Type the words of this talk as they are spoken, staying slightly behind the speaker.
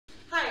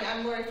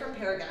I'm Lori from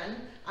Paragon.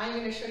 I'm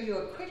going to show you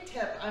a quick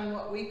tip on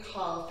what we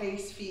call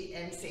face, feet,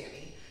 and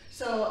Sani.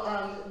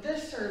 So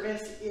this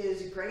service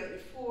is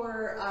great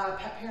for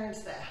pet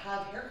parents that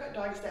have haircut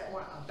dogs that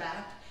want a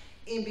bath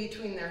in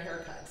between their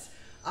haircuts.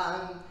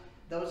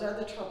 Those are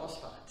the trouble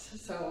spots.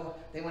 So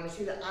they want to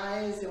see the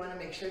eyes, they want to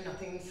make sure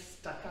nothing's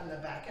stuck on the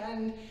back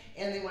end,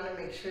 and they want to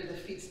make sure the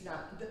feet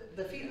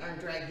aren't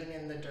dragging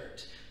in the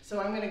dirt. So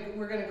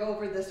we're going to go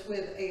over this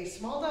with a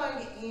small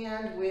dog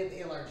and with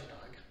a large dog.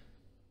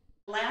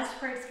 Last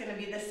part's going to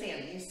be the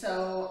Sani.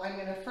 So I'm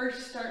going to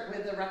first start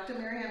with the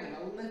rectum area. I'm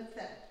going to lift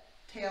that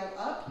tail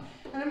up,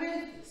 and I'm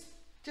going to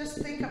just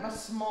think of a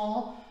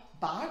small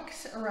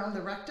box around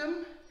the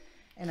rectum,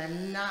 and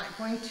I'm not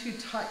going to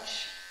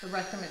touch the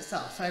rectum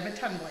itself. So I have a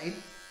 10 blade.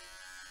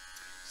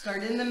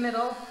 Start in the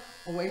middle,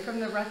 away from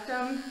the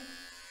rectum,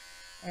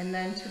 and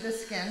then to the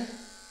skin.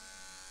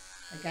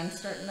 Again,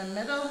 start in the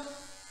middle,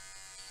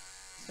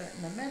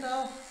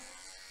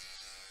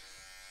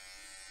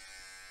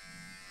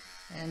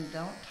 and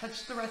don't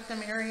touch the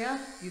rectum area.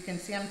 You can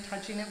see I'm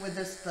touching it with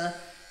the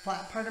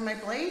flat part of my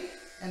blade,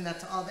 and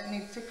that's all that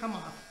needs to come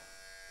off.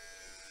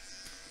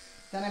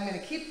 Then I'm going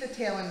to keep the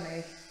tail in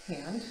my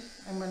hand.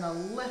 I'm going to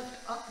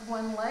lift up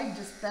one leg,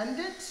 just bend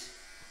it,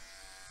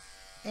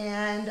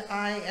 and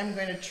I am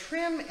going to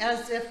trim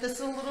as if this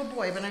is a little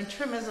boy, but I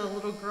trim as a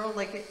little girl,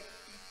 like it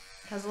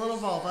has a little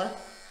vulva.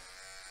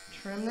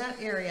 Trim that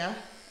area,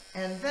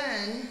 and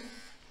then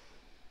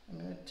I'm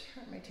going to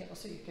turn my table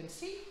so you can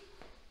see.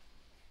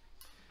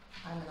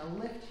 I'm going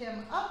to lift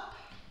him up.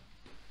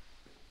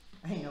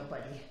 I know,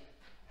 buddy.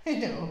 I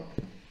know.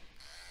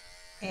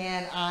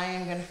 And I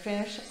am going to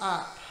finish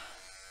up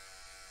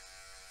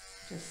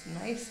just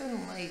nice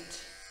and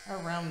light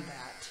around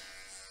that.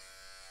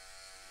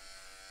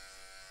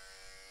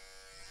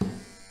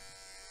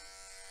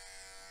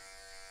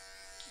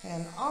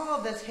 And all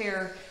of this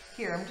hair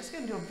here, I'm just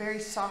going to do a very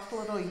soft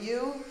little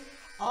U.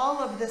 All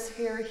of this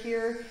hair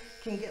here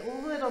can get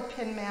little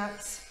pin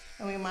mats,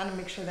 and we want to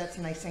make sure that's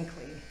nice and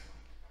clean.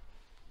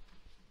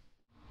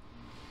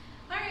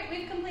 All right,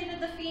 we've completed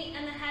the feet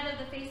and the head of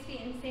the face,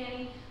 feet, and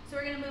Sani, so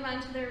we're going to move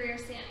on to the rear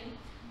Sani.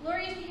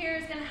 Lori here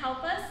is going to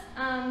help us.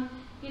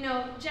 You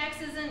know,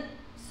 Jax isn't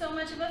so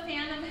much of a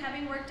fan of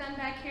having work done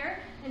back here,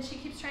 and she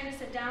keeps trying to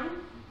sit down.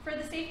 For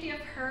the safety of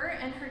her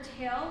and her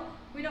tail,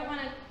 we don't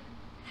want to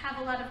have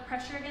a lot of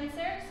pressure against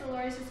there, so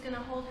Lori's just going to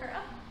hold her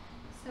up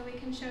so we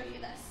can show you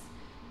this.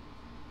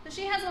 So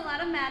she has a lot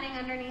of matting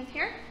underneath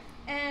here,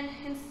 and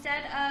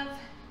instead of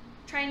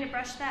trying to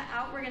brush that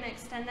out, we're going to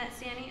extend that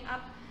Sani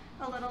up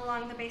a little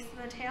along the base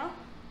of the tail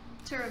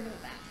to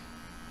remove that.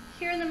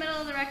 Here in the middle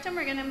of the rectum,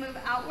 we're going to move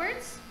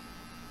outwards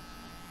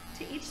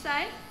to each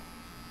side,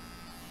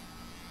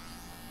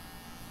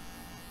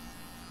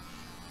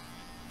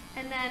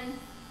 and then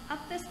up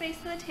this base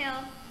of the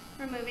tail,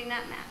 removing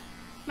that mat.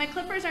 My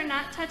clippers are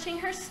not touching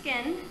her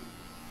skin.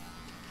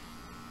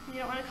 You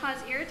don't want to cause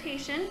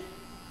irritation.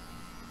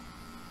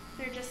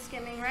 They're just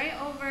skimming right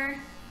over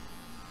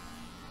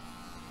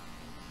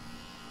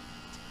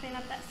to clean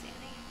up that Sani.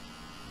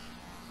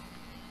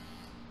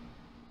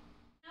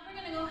 Now we're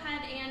going to go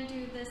ahead and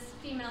do this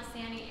female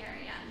Sani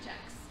area on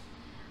Jax.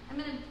 I'm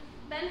going to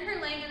bend her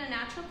leg in a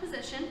natural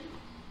position,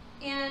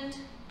 and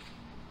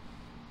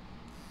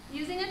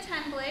using a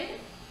 10 blade,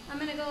 I'm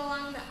going to go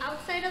along the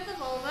outside of the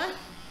vulva.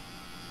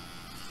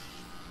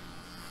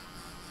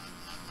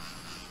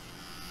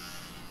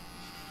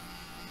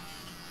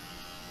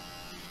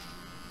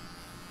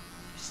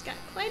 She's got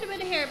quite a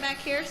bit of hair back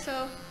here,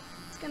 so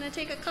it's going to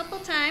take a couple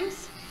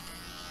times.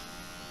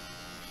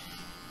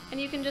 And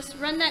you can just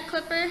run that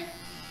clipper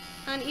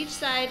on each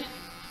side,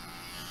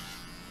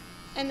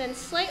 and then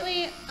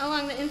slightly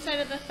along the inside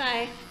of the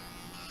thigh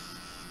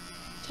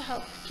to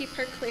help keep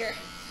her clear.